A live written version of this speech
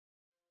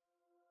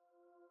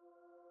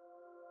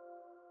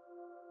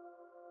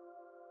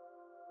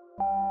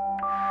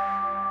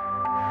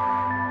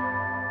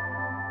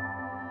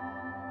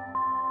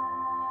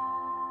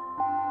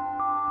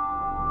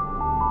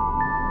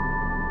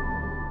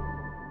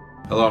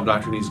Hello, I'm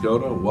Dr.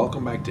 Niezgoda.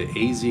 Welcome back to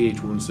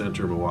AZH Wound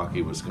Center,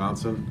 Milwaukee,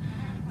 Wisconsin,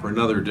 for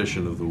another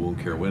edition of the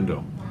Wound Care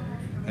Window.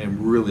 I am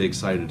really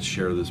excited to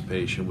share this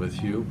patient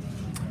with you,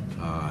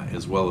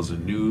 as well as a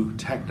new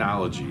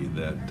technology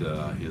that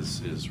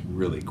is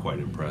really quite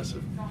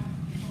impressive.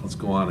 Let's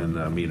go on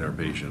and meet our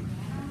patient.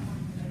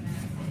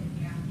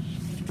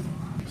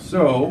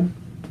 So,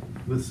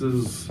 this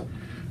is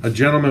a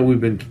gentleman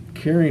we've been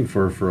caring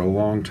for a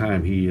long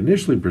time. He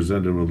initially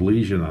presented with a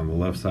lesion on the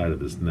left side of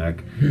his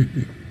neck,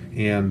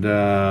 and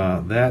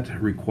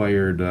that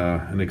required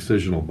an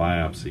excisional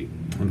biopsy.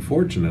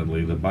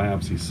 Unfortunately, the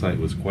biopsy site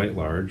was quite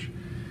large,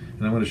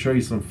 and I'm going to show you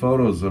some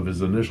photos of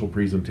his initial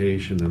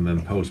presentation and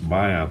then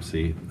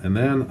post-biopsy, and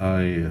then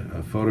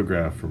a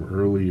photograph from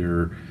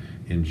earlier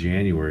in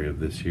January of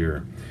this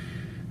year.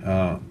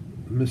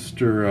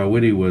 Mr.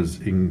 Whitty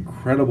was in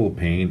incredible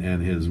pain,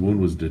 and his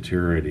wound was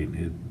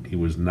deteriorating. He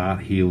was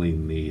not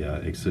healing the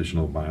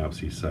excisional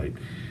biopsy site.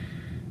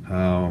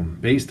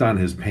 Based on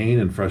his pain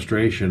and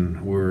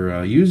frustration,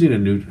 we're using a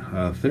new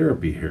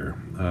therapy here.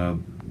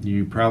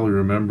 You probably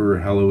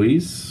remember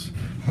Heloise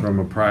from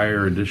a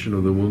prior edition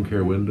of the Wound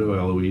Care Window.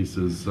 Heloise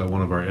is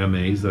one of our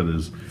MAs that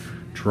is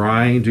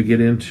trying to get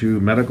into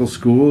medical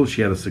school.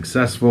 She had a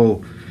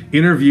successful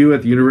interview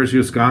at the University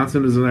of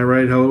Wisconsin, isn't that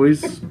right,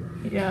 Heloise?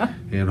 Yeah.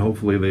 And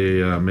hopefully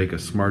they make a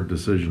smart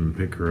decision and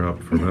pick her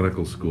up for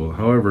medical school.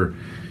 However,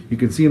 you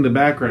can see in the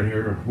background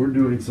here, we're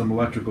doing some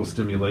electrical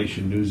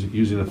stimulation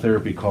using a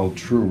therapy called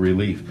True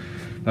Relief.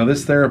 Now,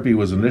 this therapy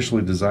was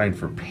initially designed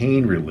for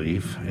pain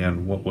relief,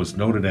 and what was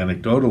noted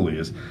anecdotally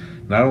is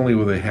not only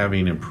were they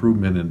having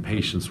improvement in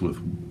patients with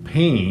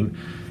pain,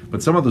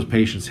 but some of those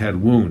patients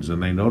had wounds,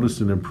 and they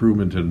noticed an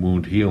improvement in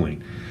wound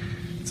healing.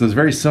 It's a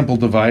very simple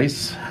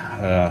device.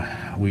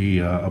 We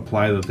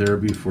apply the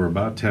therapy for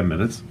about 10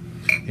 minutes.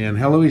 And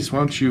Heloise, why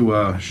don't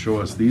you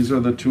show us, these are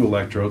the two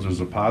electrodes.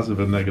 There's a positive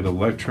and negative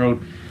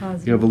electrode.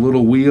 Positive. You have a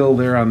little wheel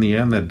there on the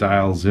end that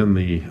dials in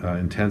the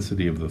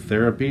intensity of the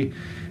therapy,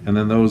 and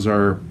then those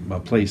are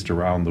placed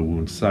around the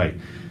wound site.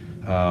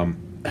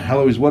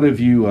 Heloise, what have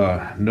you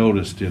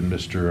noticed in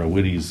Mr.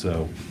 Whitty's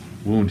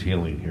wound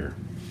healing here?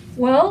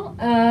 Well,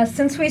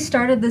 since we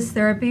started this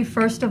therapy,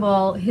 first of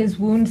all, his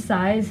wound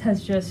size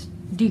has just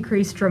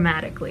decreased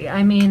dramatically.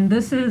 I mean,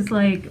 this is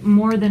like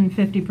more than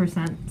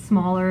 50%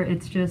 smaller.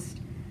 It's just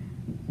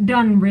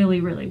done really,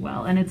 really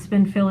well, and it's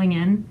been filling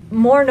in.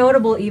 More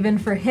notable even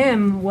for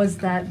him was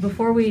that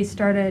before we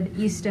started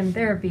E-stim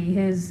therapy,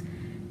 his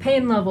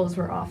pain levels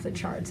were off the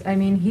charts. I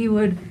mean, he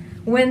would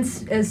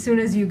wince as soon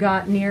as you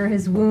got near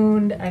his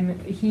wound. I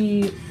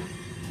mean,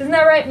 isn't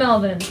that right,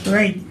 Melvin?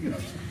 Right.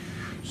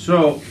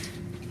 So,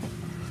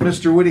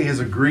 Mr. Whitty has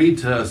agreed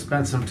to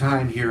spend some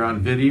time here on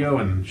video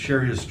and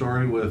share his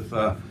story with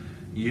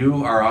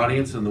you, our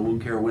audience, in the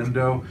Wound Care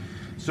Window.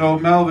 So,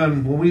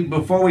 Melvin,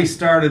 before we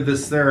started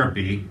this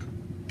therapy,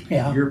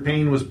 your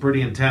pain was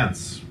pretty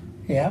intense.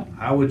 Yeah.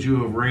 How would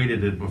you have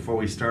rated it before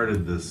we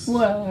started this?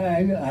 Well,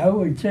 I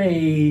would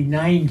say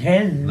 9,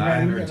 10.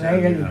 9 or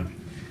 10, yeah.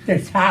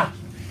 The top.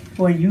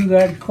 When you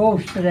got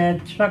close to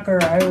that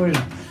sucker, I was,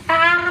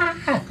 ah!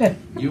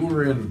 You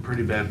were in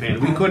pretty bad pain.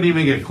 We couldn't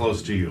even get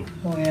close to you.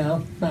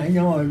 Well, I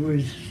know it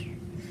was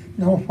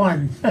no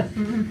fun.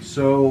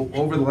 So,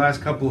 over the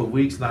last couple of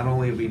weeks, not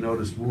only have we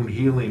noticed wound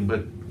healing,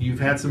 but you've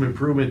had some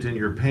improvement in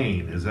your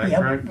pain. Is that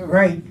correct?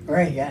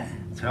 Right, yeah.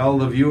 Tell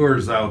the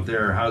viewers out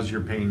there, how's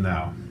your pain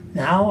now?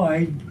 Now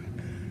I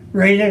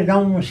rated it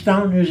almost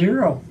down to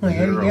 0.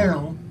 0. You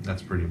know.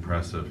 That's pretty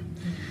impressive.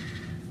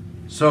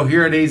 So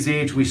here at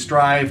AZH, we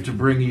strive to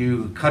bring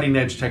you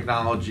cutting-edge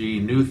technology,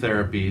 new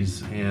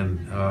therapies,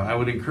 and I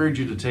would encourage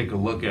you to take a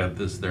look at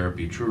this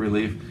therapy, True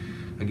Relief.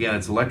 Again,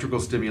 it's electrical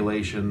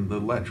stimulation. The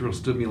electrical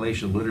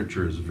stimulation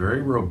literature is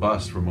very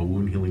robust from a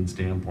wound healing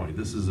standpoint.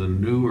 This is a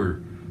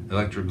newer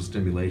electrical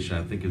stimulation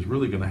I think is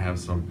really going to have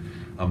some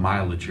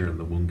mileage here in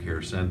the Wound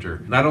Care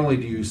Center. Not only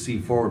do you see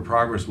forward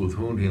progress with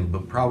wound healing,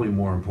 but probably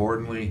more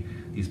importantly,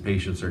 these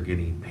patients are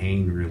getting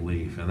pain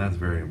relief, and that's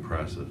very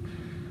impressive.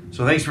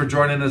 So thanks for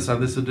joining us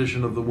on this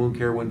edition of the Wound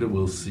Care Window.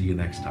 We'll see you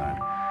next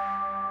time.